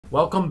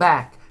Welcome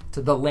back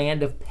to the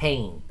land of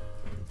pain.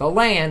 The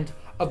land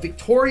of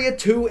Victoria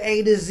 2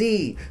 A to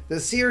Z, the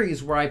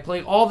series where I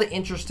play all the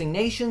interesting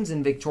nations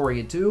in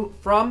Victoria 2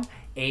 from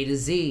A to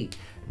Z.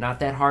 Not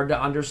that hard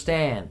to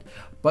understand.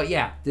 But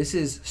yeah, this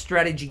is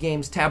Strategy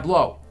Games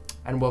Tableau,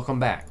 and welcome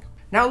back.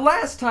 Now,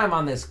 last time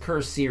on this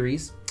Curse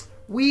series,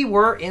 we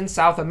were in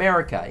South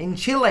America, in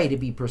Chile to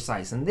be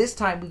precise, and this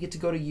time we get to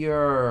go to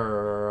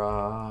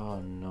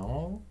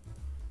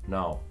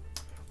No.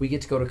 We get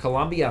to go to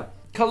Colombia.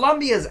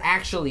 Colombia is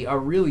actually a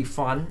really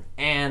fun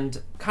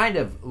and kind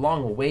of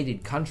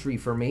long-awaited country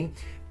for me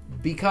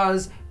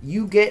because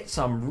you get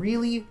some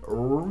really,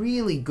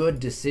 really good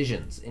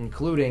decisions,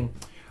 including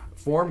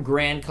form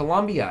Gran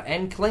Colombia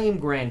and claim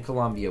Gran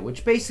Colombia,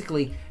 which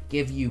basically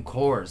give you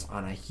cores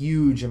on a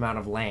huge amount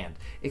of land.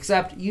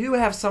 Except you do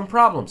have some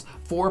problems.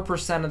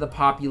 4% of the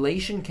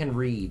population can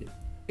read.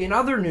 In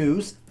other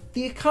news,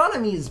 the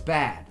economy is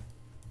bad.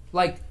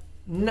 Like,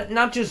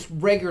 not just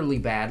regularly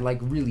bad, like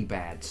really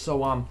bad.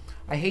 So,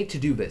 I hate to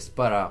do this,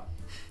 but,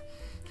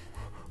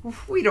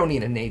 we don't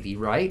need a navy,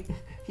 right?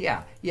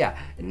 Yeah,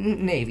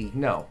 navy,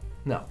 no,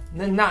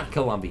 not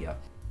Colombia.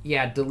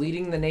 Yeah,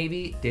 deleting the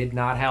navy did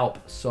not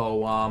help.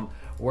 So,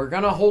 we're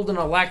gonna hold an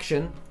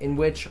election in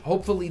which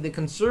hopefully the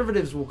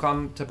conservatives will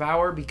come to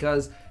power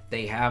because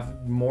they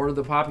have more of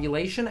the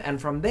population, and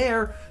from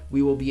there,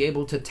 we will be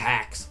able to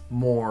tax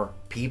more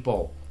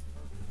people.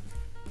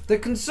 The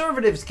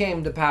conservatives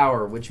came to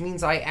power, which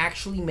means I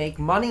actually make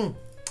money.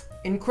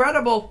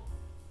 Incredible.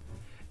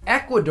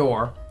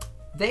 Ecuador,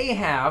 they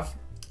have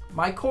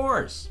my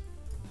cores.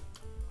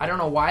 I don't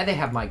know why they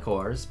have my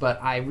cores,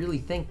 but I really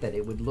think that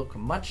it would look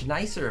much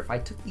nicer if I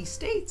took these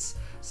states.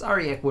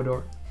 Sorry,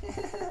 Ecuador.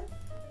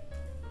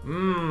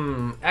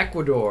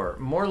 Ecuador.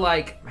 More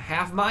like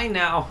half mine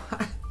now.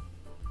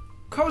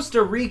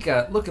 Costa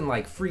Rica, looking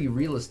like free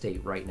real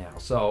estate right now,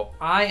 so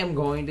I am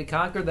going to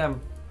conquer them.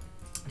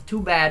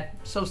 Too bad.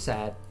 So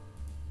sad.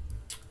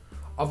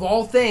 Of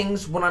all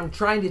things, when I'm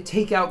trying to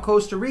take out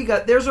Costa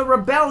Rica, there's a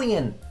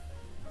rebellion.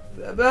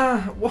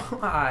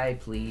 Why,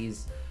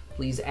 please?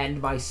 Please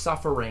end my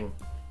suffering.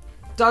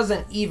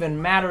 Doesn't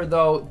even matter,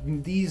 though.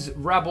 These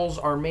rebels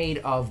are made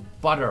of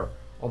butter.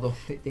 Although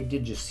they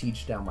did just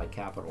siege down my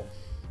capital.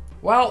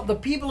 Well, the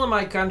people in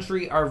my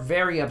country are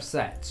very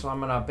upset. So I'm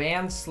going to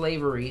ban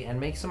slavery and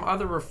make some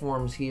other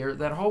reforms here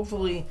that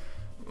hopefully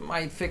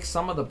might fix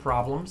some of the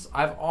problems.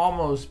 I've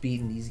almost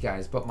beaten these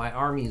guys, but my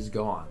army is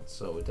gone,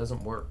 so it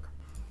doesn't work.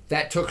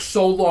 That took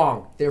so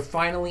long. They're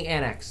finally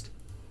annexed.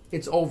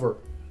 It's over.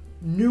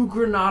 New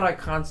Granada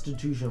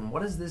Constitution.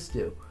 What does this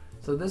do?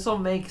 So this will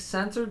make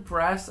censored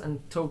press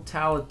and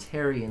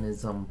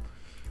totalitarianism.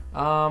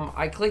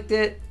 I clicked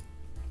it.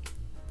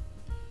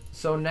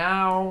 So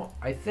now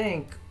I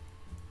think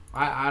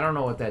I don't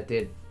know what that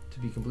did, to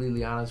be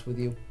completely honest with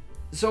you.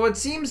 So it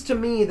seems to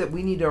me that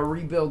we need to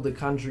rebuild the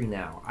country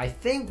now. I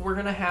think we're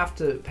going to have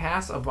to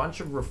pass a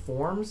bunch of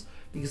reforms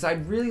because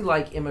I'd really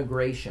like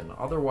immigration.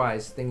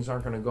 Otherwise, things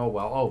aren't going to go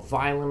well. Oh,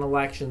 violent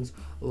elections.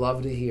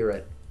 Love to hear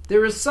it.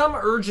 There is some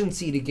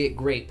urgency to get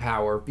great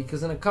power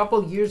because in a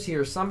couple years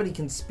here, somebody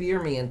can spear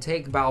me and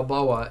take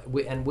Balboa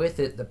and with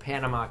it the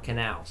Panama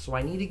Canal. So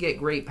I need to get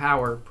great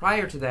power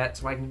prior to that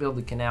so I can build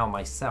the canal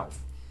myself.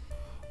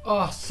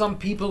 Oh, some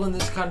people in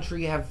this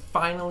country have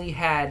finally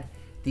had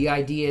the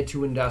idea to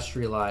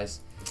industrialize.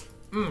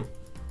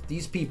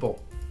 These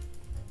people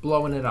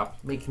blowing it up,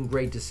 making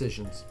great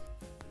decisions.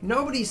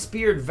 Nobody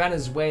speared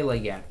Venezuela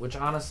yet, which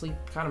honestly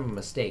kind of a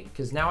mistake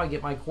because now I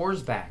get my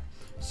cores back.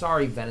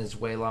 Sorry,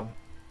 Venezuela.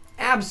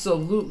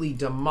 Absolutely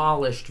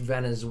demolished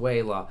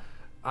Venezuela.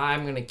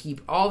 I'm gonna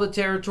keep all the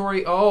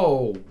territory.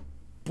 Oh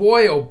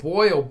boy, oh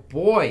boy, oh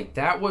boy.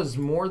 That was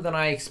more than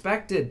I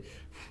expected.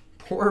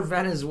 Poor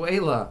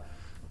Venezuela.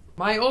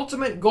 My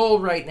ultimate goal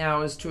right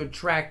now is to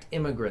attract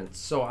immigrants,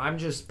 so I'm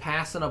just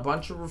passing a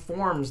bunch of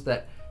reforms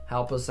that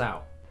help us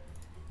out.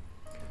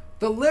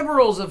 The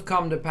liberals have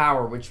come to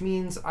power, which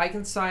means I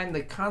can sign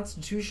the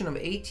Constitution of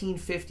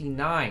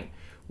 1859,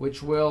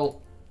 which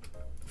will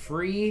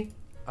free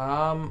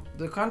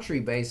the country,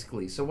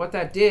 basically. So what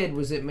that did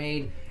was it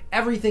made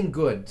everything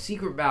good.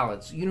 Secret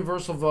ballots,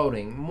 universal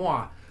voting,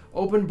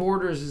 open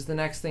borders is the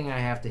next thing I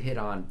have to hit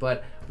on.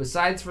 But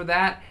besides for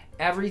that,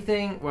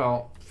 everything,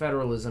 well,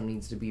 federalism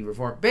needs to be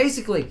reformed.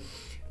 Basically,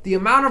 the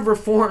amount of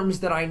reforms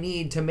that I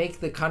need to make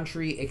the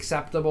country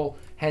acceptable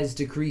has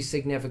decreased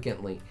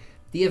significantly.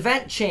 The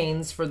event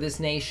chains for this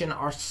nation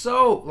are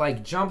so,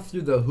 like, jump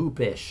through the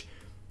hoop-ish.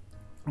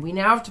 We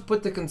now have to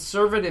put the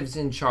conservatives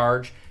in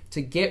charge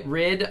to get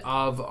rid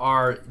of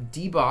our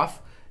debuff,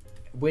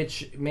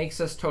 which makes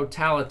us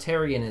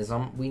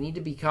totalitarianism. We need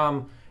to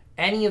become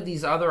any of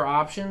these other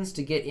options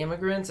to get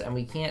immigrants, and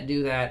we can't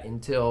do that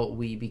until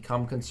we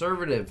become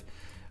conservative.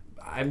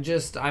 I'm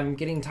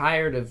getting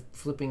tired of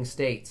flipping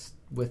states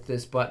with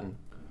this button.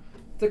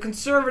 The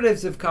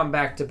conservatives have come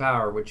back to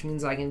power, which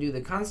means I can do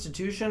the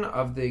Constitution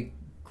of the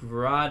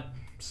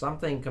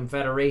something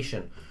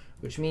Confederation,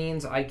 which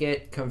means I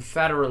get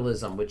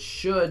confederalism, which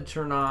should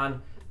turn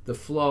on the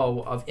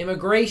flow of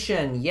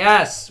immigration.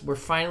 Yes, we're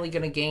finally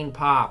going to gain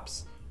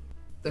pops.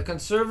 The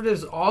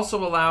conservatives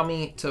also allow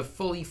me to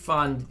fully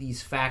fund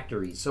these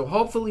factories. So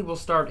hopefully we'll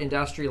start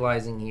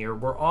industrializing here.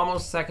 We're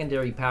almost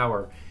secondary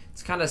power.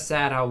 It's kind of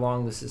sad how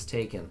long this has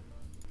taken.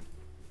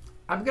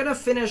 I'm going to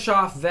finish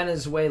off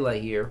Venezuela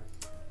here.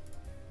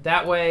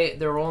 That way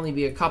there will only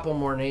be a couple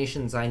more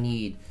nations I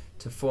need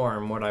to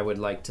form what I would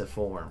like to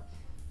form.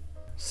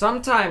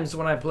 Sometimes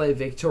when I play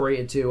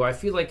Victoria 2, I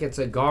feel like it's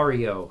a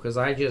Gario because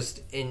I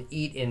just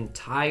eat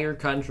entire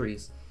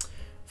countries.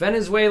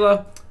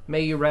 Venezuela,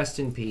 may you rest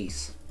in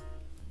peace.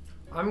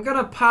 I'm going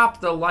to pop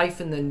the Life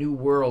in the New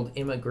World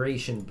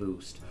immigration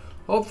boost.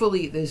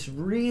 Hopefully this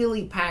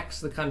really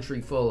packs the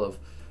country full of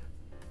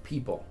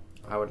people.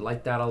 I would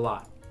like that a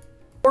lot.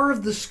 War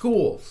of the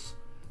Schools.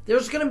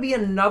 There's going to be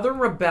another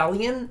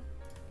rebellion?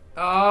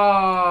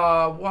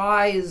 Why?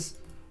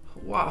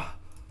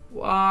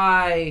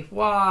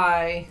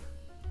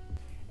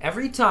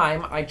 Every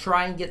time I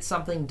try and get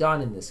something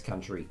done in this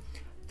country,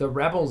 the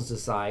rebels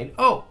decide,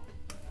 oh,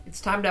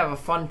 it's time to have a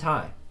fun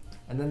time.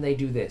 And then they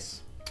do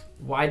this.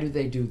 Why do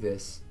they do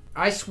this?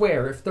 I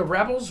swear, if the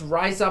rebels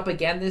rise up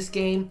again this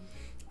game,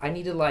 I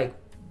need to, like,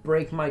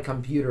 break my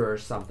computer or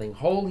something.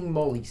 Holy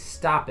moly,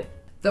 stop it.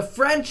 The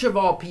French, of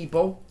all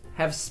people,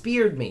 have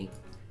speared me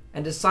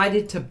and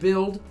decided to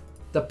build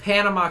the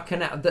Panama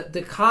Canal,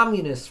 the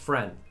communist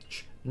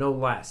French, no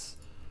less.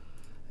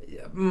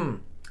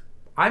 I'm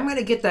going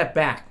to get that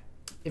back.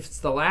 If it's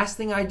the last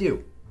thing I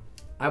do,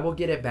 I will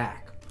get it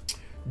back.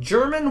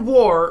 German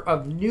War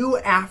of New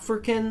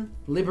African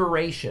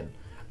Liberation.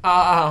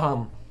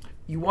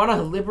 You want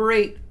to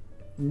liberate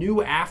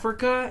New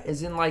Africa,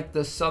 as in like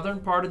the southern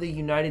part of the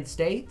United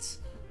States?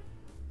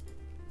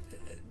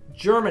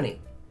 Germany.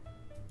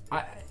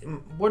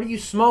 What are you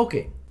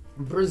smoking?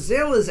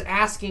 Brazil is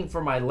asking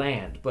for my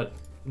land, but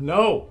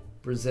no,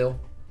 Brazil,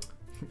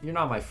 you're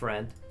not my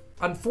friend.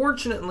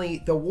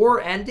 Unfortunately, the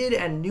war ended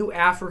and New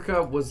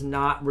Africa was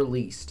not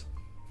released.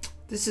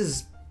 This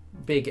is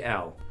big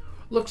L.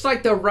 Looks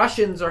like the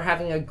Russians are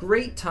having a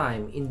great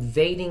time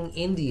invading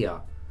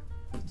India.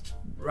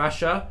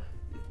 Russia,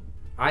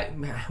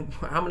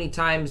 how many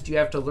times do you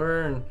have to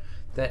learn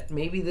that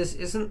maybe this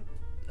isn't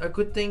a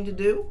good thing to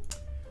do?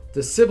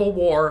 The Civil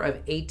War of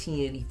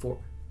 1884.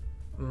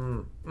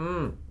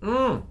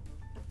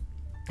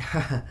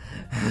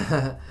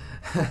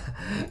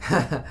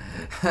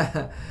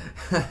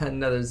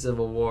 Another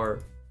civil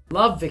war.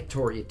 Love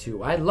Victoria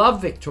 2. I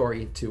love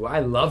Victoria 2. I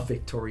love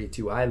Victoria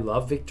 2. I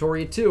love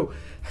Victoria 2.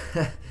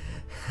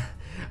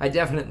 I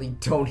definitely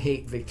don't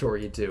hate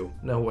Victoria 2.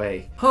 No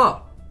way.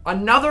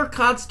 Another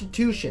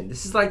constitution.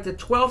 This is like the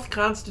 12th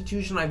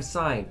constitution I've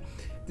signed.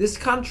 This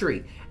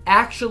country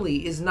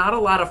actually is not a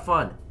lot of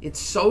fun. It's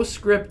so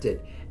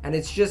scripted, and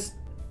it's just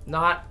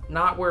not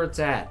where it's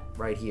at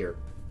right here.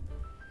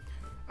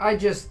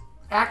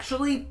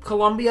 Actually,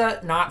 Colombia,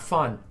 not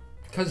fun,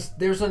 because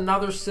there's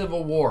another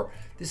civil war.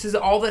 This is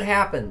all that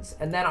happens,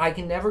 and then I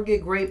can never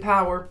get great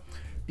power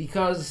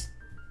because,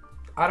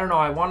 I don't know,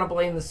 I want to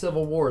blame the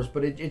civil wars,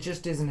 but it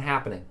just isn't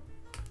happening.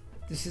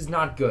 This is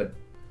not good.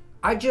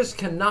 I just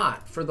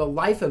cannot, for the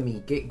life of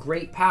me, get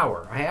great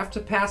power. I have to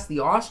pass the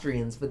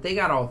Austrians, but they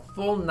got a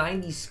full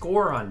 90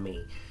 score on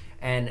me.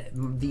 And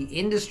the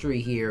industry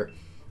here,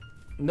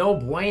 no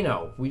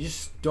bueno. We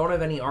just don't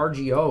have any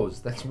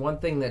RGOs. That's one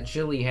thing that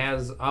Chile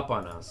has up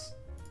on us.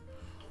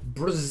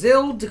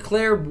 Brazil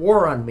declared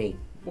war on me.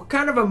 What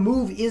kind of a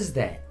move is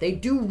that? They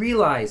do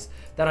realize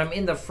that I'm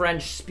in the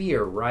French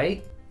spear,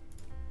 right?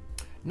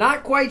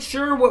 Not quite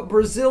sure what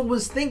Brazil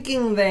was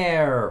thinking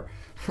there.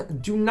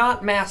 Do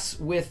not mess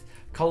with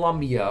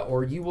Colombia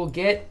or you will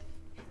get,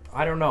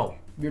 I don't know,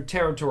 your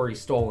territory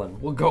stolen.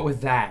 We'll go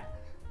with that.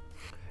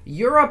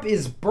 Europe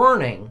is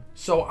burning,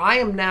 so I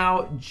am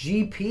now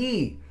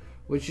GP,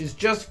 which is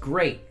just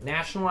great.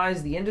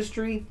 Nationalize the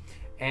industry,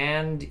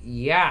 and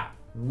yeah,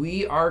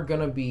 we are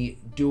gonna be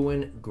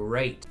doing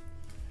great.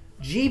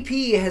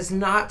 GP has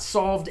not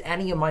solved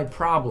any of my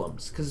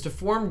problems, because to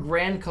form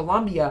Grand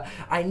Colombia,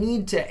 I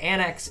need to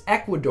annex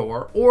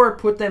Ecuador or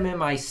put them in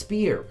my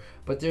spear.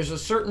 But there's a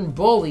certain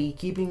bully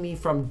keeping me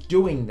from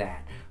doing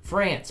that.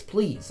 France,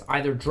 please,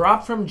 either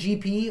drop from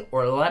GP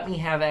or let me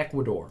have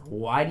Ecuador.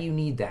 Why do you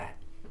need that?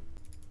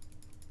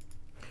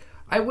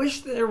 I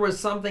wish there was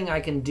something I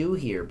can do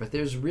here, but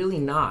there's really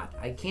not.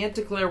 I can't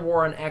declare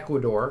war on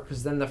Ecuador,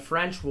 because then the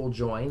French will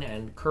join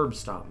and curb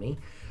stomp me.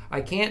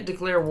 I can't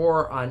declare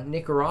war on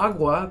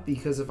Nicaragua,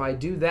 because if I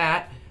do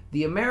that,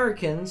 the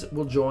Americans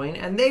will join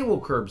and they will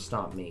curb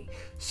stomp me.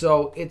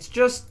 So it's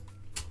just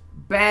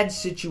bad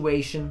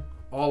situation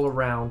all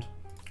around.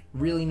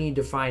 Really need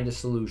to find a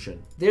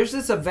solution. There's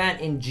this event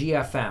in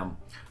GFM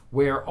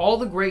where all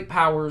the great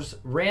powers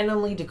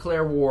randomly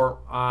declare war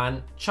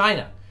on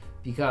China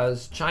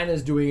because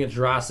China's doing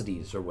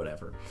atrocities or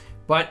whatever.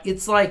 But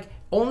it's like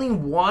only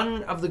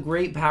one of the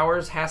great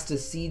powers has to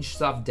siege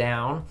stuff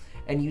down,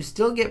 and you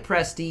still get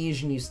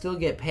prestige and you still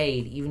get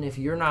paid even if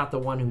you're not the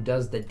one who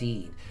does the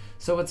deed.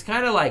 So it's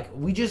kind of like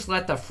we just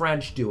let the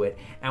French do it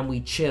and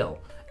we chill.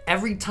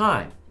 Every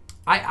time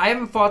I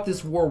haven't fought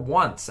this war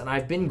once, and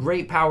I've been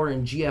great power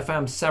in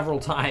GFM several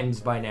times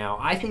by now.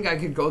 I think I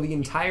could go the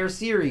entire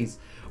series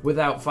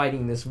without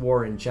fighting this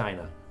war in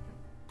China.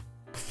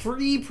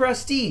 Free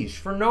prestige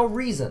for no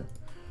reason.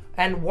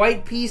 And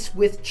white peace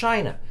with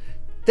China.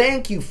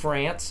 Thank you,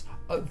 France.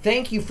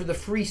 Thank you for the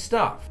free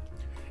stuff.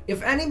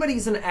 If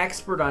anybody's an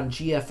expert on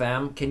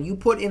GFM, can you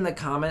put in the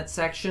comment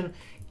section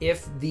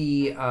if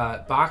the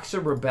Boxer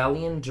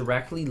Rebellion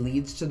directly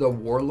leads to the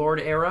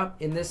Warlord era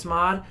in this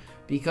mod?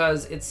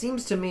 Because it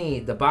seems to me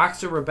the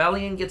Boxer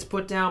Rebellion gets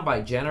put down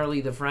by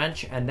generally the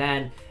French, and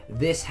then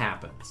this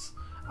happens.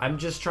 I'm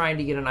just trying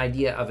to get an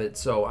idea of it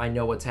so I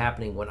know what's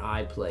happening when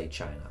I play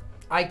China.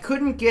 I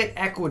couldn't get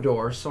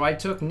Ecuador, so I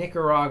took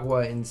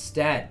Nicaragua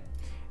instead.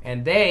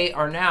 And they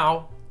are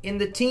now in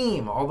the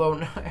team,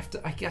 although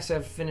I guess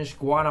I've finished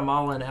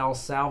Guatemala and El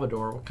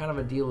Salvador. What kind of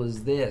a deal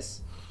is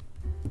this?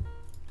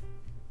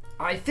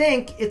 I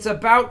think it's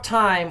about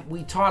time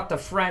we taught the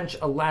French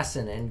a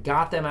lesson and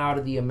got them out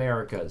of the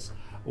Americas.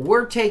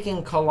 We're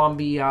taking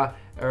Colombia,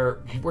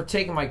 or we're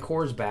taking my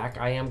cores back.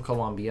 I am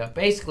Colombia.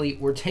 Basically,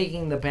 we're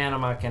taking the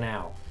Panama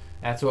Canal.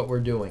 That's what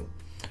we're doing.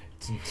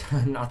 It's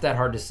not that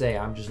hard to say.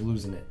 I'm just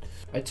losing it.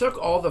 I took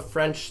all the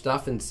French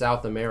stuff in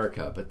South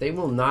America, but they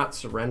will not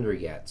surrender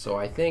yet, so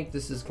I think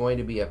this is going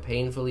to be a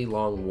painfully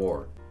long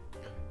war.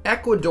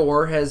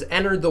 Ecuador has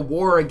entered the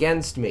war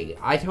against me.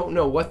 I don't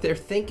know what they're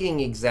thinking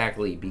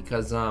exactly,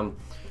 because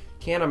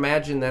can't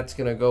imagine that's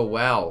going to go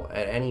well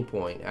at any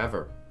point,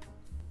 ever.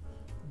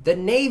 The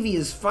Navy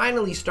is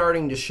finally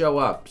starting to show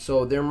up,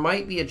 so there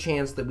might be a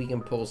chance that we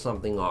can pull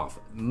something off.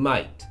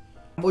 Might.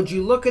 Would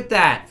you look at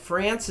that?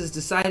 France has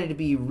decided to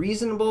be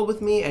reasonable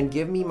with me and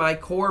give me my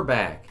core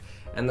back.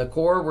 And the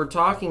core we're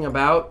talking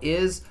about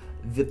is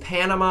the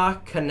Panama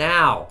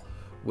Canal,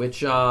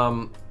 which,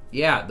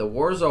 yeah, the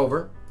war's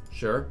over.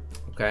 Sure,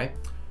 okay.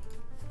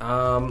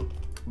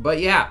 But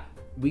yeah,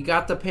 we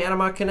got the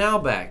Panama Canal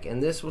back,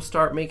 and this will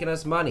start making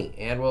us money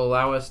and will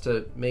allow us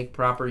to make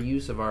proper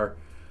use of our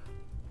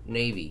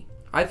Navy.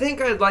 I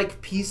think I'd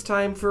like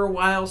peacetime for a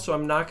while, so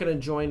I'm not going to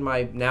join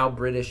my now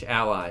British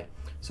ally.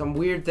 Some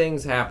weird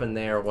things happened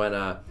there when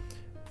I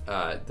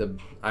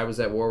was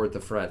at war with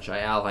the French. I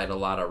allied a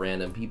lot of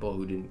random people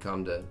who didn't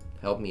come to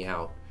help me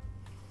out.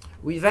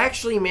 We've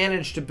actually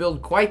managed to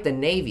build quite the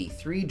navy.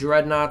 3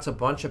 dreadnoughts, a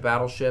bunch of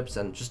battleships,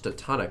 and just a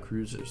ton of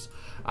cruisers.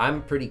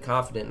 I'm pretty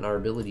confident in our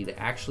ability to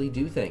actually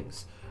do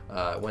things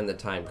when the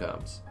time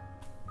comes.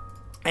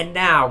 And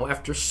now,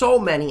 after so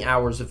many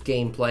hours of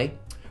gameplay,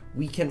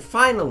 we can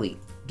finally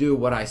do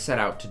what I set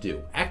out to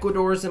do.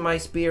 Ecuador is in my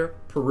spear.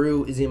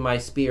 Peru is in my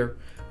spear.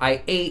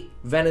 I ate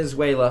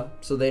Venezuela,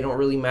 so they don't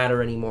really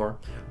matter anymore.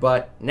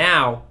 But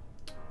now,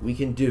 we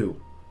can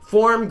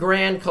form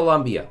Gran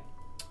Colombia,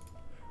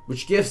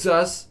 which gives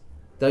us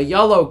the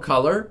yellow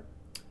color.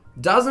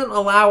 Doesn't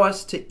allow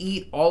us to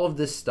eat all of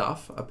this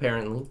stuff,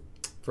 apparently,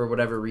 for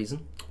whatever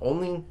reason.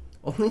 Only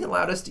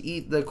allowed us to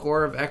eat the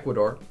core of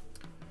Ecuador.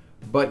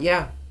 But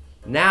yeah,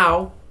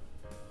 now,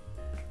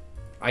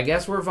 I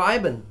guess we're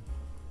vibing.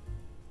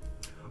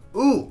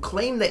 Ooh,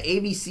 claim the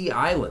ABC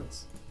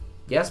Islands.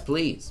 Yes,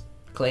 please.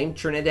 Claim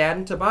Trinidad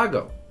and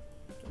Tobago.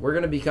 We're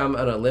going to become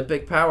an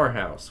Olympic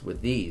powerhouse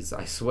with these,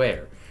 I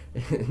swear.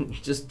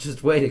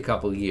 just wait a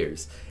couple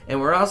years.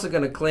 And we're also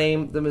going to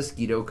claim the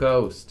Mosquito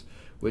Coast,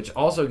 which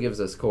also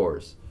gives us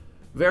cores.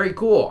 Very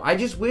cool. I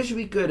just wish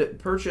we could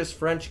purchase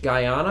French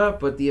Guyana,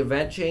 but the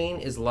event chain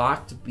is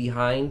locked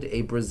behind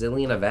a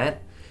Brazilian event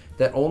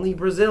that only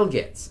Brazil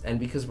gets.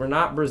 And because we're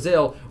not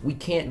Brazil, we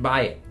can't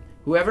buy it.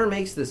 Whoever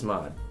makes this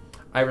mod,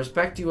 I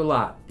respect you a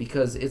lot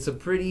because it's a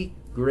pretty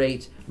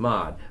great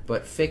mod,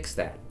 but fix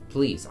that,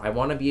 please. I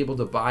want to be able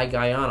to buy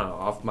Guyana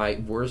off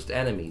my worst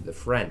enemy, the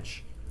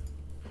French.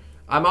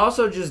 I'm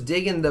also just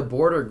digging the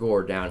border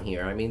gore down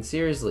here. I mean,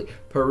 seriously,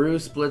 Peru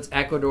splits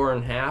Ecuador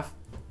in half.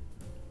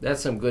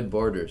 That's some good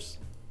borders.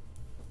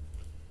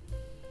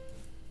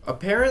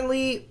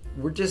 Apparently,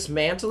 we're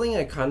dismantling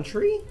a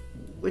country?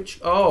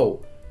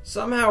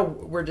 Somehow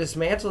we're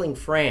dismantling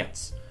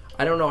France.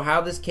 I don't know how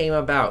this came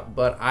about,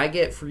 but I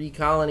get free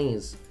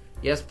colonies.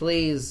 Yes,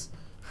 please.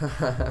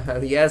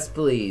 Yes,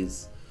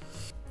 please.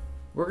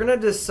 We're going to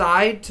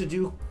decide to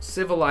do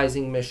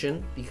civilizing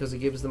mission because it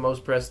gives the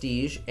most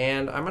prestige,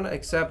 and I'm going to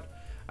accept,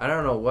 I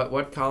don't know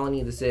what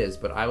colony this is,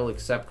 but I will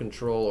accept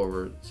control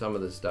over some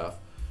of this stuff.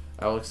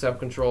 I will accept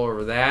control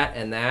over that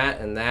and that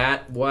and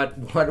that. What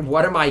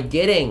am I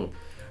getting?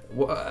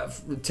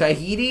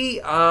 Tahiti?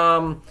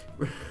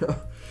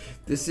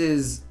 This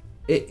is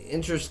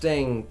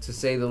interesting to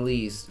say the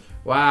least.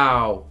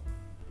 Wow,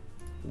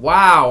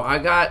 I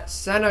got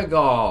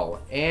Senegal,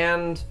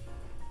 and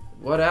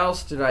what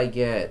else did I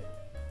get?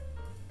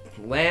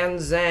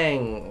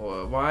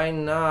 Lanzang, why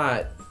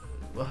not?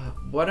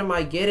 What am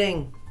I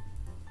getting?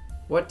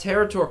 What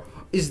territory?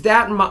 Is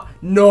that my...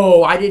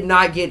 No, I did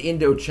not get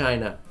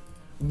Indochina.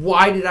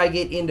 Why did I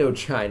get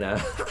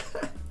Indochina?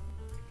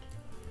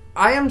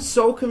 I am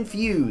so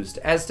confused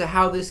as to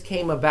how this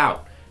came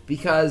about,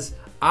 because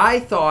I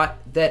thought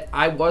that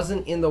I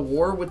wasn't in the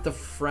war with the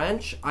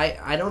French.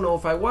 I don't know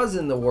if I was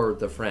in the war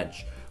with the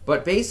French, but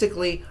But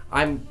basically,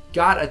 I'm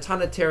got a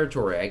ton of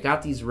territory. I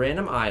got these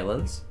random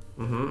islands.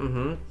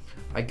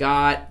 I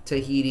got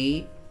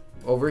Tahiti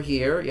over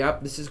here.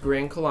 Yep, this is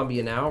Grand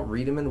Colombia now.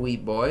 Read 'em and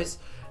weep, boys.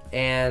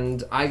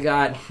 And I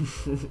got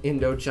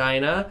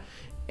Indochina,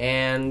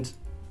 and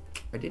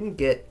I didn't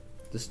get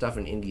the stuff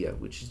in India,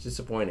 which is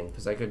disappointing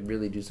because I could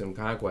really do some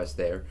conquest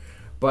there.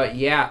 But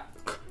yeah,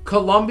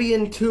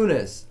 Colombian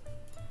Tunis.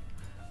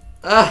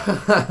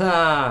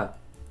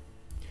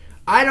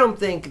 I don't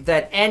think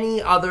that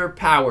any other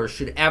power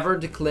should ever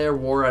declare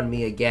war on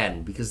me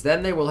again, because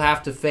then they will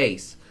have to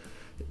face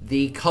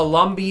the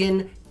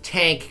Colombian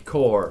Tank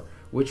Corps,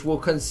 which will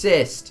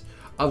consist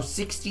of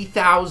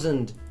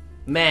 60,000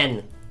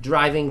 men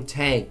driving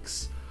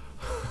tanks.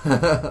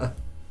 At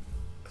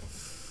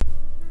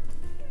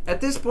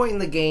this point in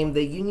the game,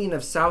 the Union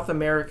of South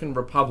American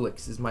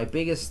Republics is my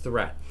biggest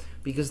threat,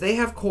 because they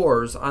have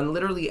corps on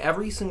literally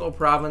every single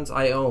province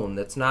I own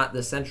that's not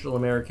the Central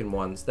American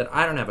ones that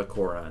I don't have a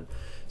corps on.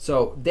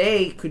 So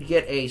they could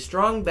get a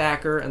strong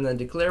backer and then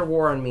declare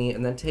war on me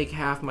and then take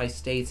half my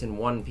states in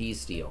one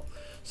peace deal.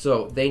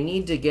 So they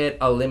need to get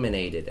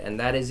eliminated, and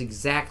that is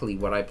exactly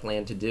what I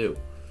plan to do.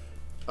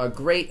 A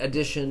great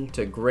addition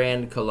to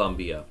Grand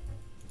Colombia.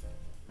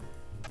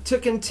 To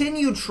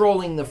continue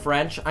trolling the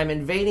French, I'm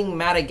invading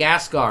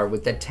Madagascar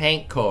with the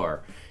Tank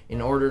Corps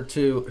in order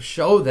to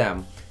show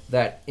them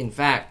that, in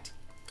fact,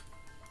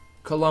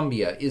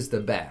 Colombia is the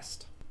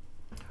best.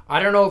 I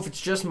don't know if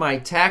it's just my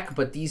tech,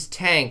 but these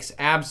tanks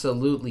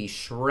absolutely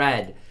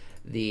shred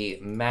the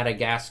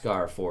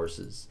Madagascar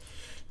forces.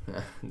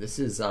 This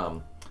is,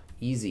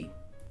 easy.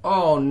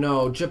 Oh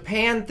no,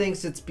 Japan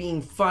thinks it's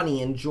being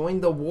funny and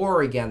joined the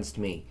war against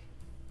me.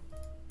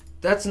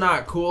 That's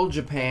not cool,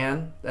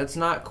 Japan. That's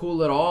not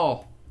cool at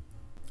all.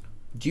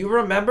 Do you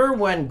remember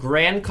when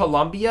Grand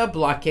Colombia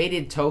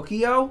blockaded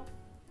Tokyo?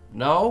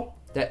 No?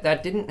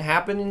 That didn't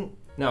happen?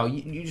 No,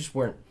 you just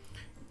weren't.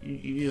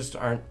 You just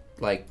aren't,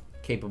 like,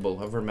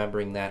 capable of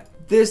remembering that.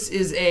 This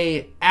is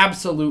a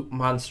absolute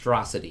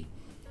monstrosity.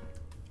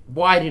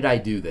 Why did I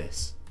do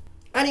this?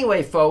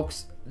 Anyway,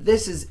 folks,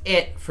 this is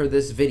it for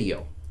this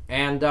video.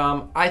 And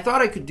I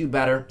thought I could do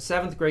better.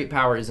 7th great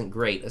power isn't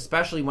great,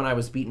 especially when I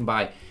was beaten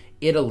by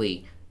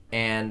Italy,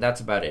 and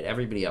that's about it.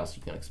 Everybody else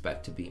you can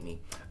expect to beat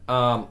me.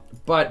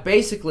 But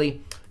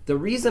basically, the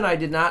reason I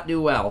did not do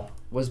well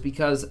was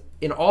because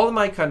in all of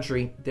my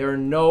country, there are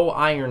no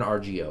iron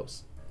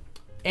RGOs.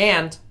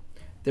 And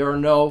there are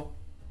no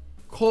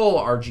coal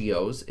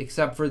RGOs,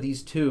 except for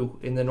these 2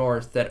 in the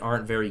north that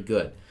aren't very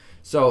good.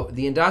 So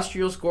the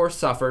industrial score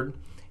suffered,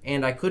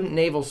 and I couldn't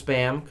naval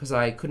spam because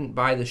I couldn't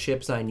buy the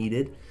ships I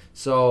needed.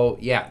 So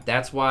yeah,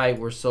 that's why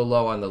we're so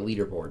low on the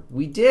leaderboard.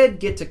 We did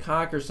get to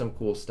conquer some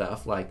cool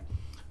stuff, like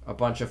a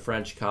bunch of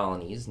French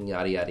colonies and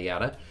yada yada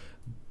yada.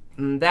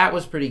 That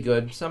was pretty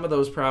good. Some of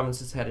those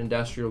provinces had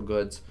industrial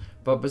goods,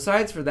 but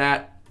besides for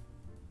that,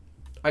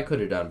 I could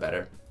have done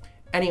better.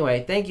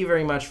 Anyway, thank you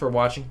very much for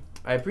watching.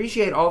 I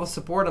appreciate all the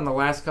support on the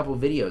last couple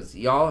videos.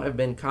 Y'all have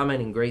been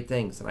commenting great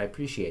things, and I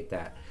appreciate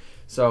that.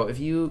 So if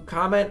you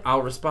comment,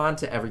 I'll respond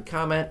to every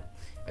comment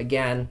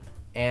again,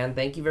 and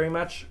thank you very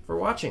much for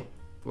watching.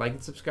 Like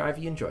and subscribe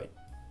if you enjoyed.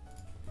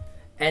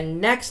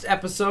 And next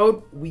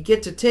episode, we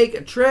get to take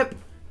a trip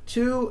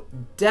to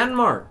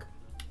Denmark,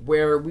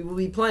 where we will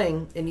be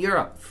playing in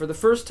Europe for the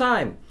first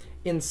time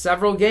in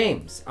several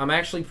games. I'm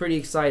actually pretty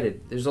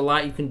excited. There's a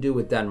lot you can do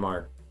with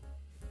Denmark.